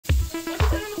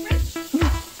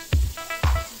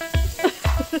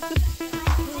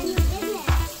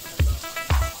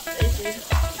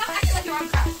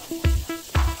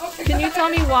tell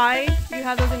me why you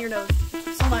have those in your nose?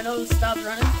 So my nose stopped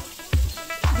running.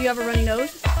 Do you have a runny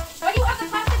nose? Why do you have the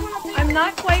plastic one up there? I'm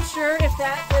not quite sure if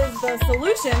that is the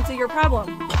solution to your problem.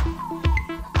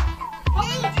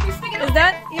 Is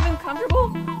that even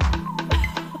comfortable?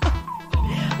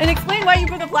 And explain why you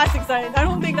put the plastic side. I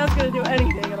don't think that's going to do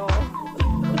anything at all.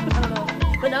 I don't know.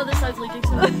 But now this side's leaking,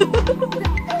 so.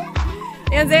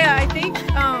 And Zaya, I think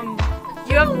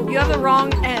you have the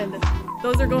wrong end.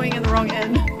 Those are going in the wrong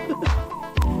end.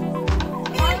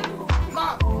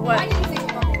 Mom, What? why did you say so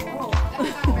wrong? Oh,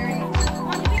 that's not very...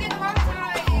 Mom, you picked it the wrong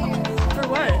side. For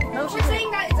what? No, We're saying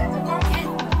that it's at the wrong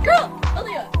end. Girl!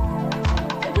 Aaliyah!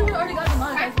 If we would already got the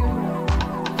monetized, we would have.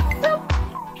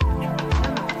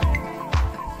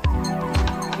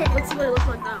 Okay, let's see what it looks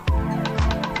like now.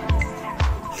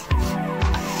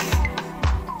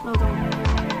 Oh, don't.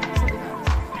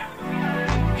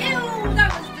 Ew, that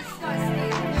was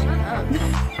disgusting. Shut up.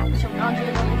 Some laundry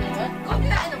and everything, what? Go do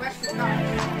that in the restroom. No.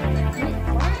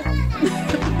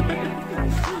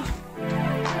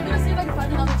 I'm gonna see if I can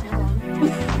find another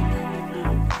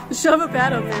tampon. Shove a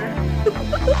pad up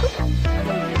there.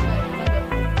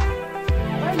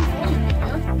 Why are you filming me,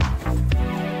 man?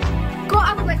 Go,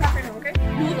 I look like crap right now, okay?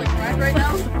 You look like crap right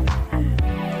now.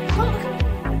 Go, look at me.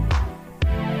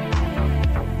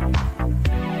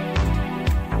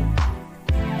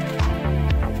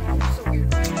 So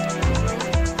weird.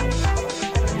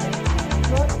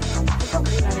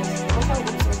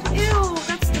 Ew,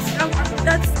 that's disgusting.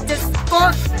 That's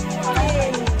disgusting.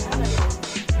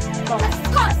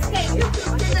 Disgusting. You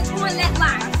put in the toilet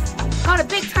last. Got a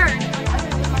big turn.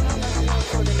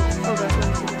 Oh, that's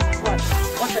what.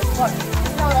 Watch this, watch.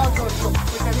 This is how it all goes. Look,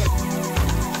 look right here.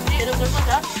 See, it looks like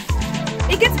that.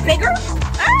 It gets bigger?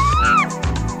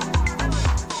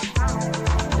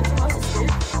 It's supposed to see.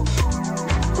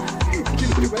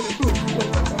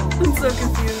 I'm so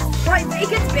confused. Why? It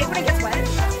gets big when it gets wet?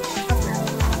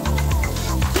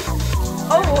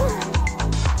 Oh!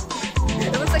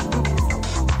 It looks like boobies.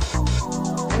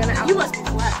 I'm gonna You must be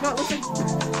flat. No, it looks like...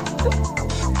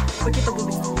 Look at the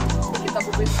boobies. Look at the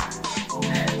boobies.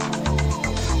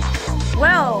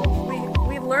 Well,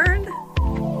 we learned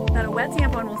that a wet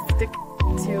tampon will stick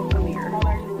to a mirror.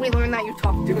 We learned that you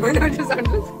talk to her. I'm just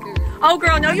Oh,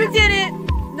 girl, no, you didn't.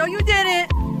 No, you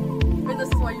didn't. And this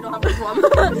is why you don't have a plum.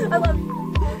 I love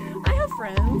you. I have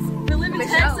friends. We live in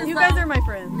Michelle. Texas. You guys are my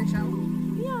friends. Michelle.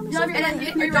 Yeah, Yeah, Michelle. and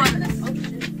then you're done. done. Oh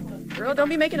shit. Girl, don't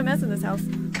be making a mess in this house.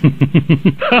 That's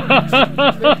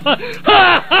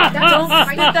Don't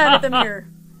spit that at the mirror.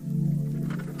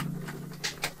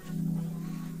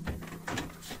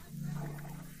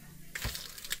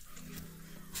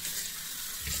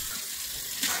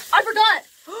 I forgot.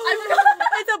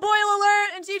 It's a boil alert,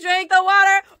 and she drank the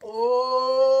water.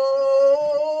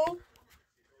 Oh.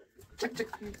 Check.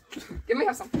 Give me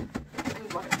some.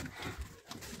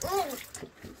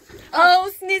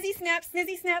 Oh, snizzy snap,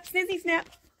 snizzy snap, snizzy snap.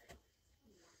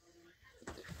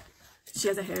 She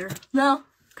has a hair. No.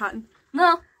 Cotton.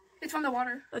 No. It's from the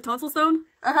water. A tonsil stone?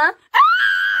 Uh-huh.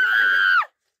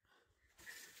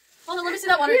 Hold on, let me see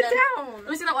that water Get again. down. Let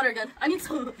me see that water again. I need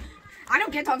some. I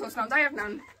don't get tonsil stones. I have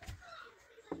none.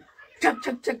 Chug.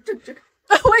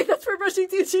 Wait, that's for brushing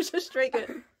teeth. You just drank it.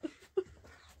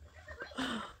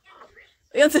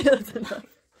 That's enough.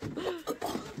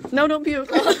 No, don't puke.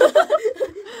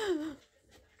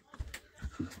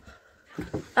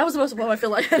 That was supposed to blow, I feel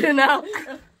like. I do now.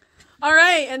 All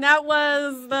right, and that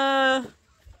was the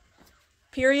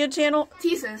period channel.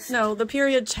 Thesis. No, the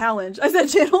period challenge. I said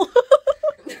channel.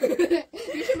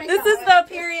 You should make This that is one. the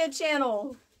period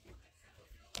channel.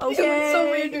 Okay. It was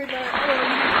so weird doing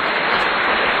that.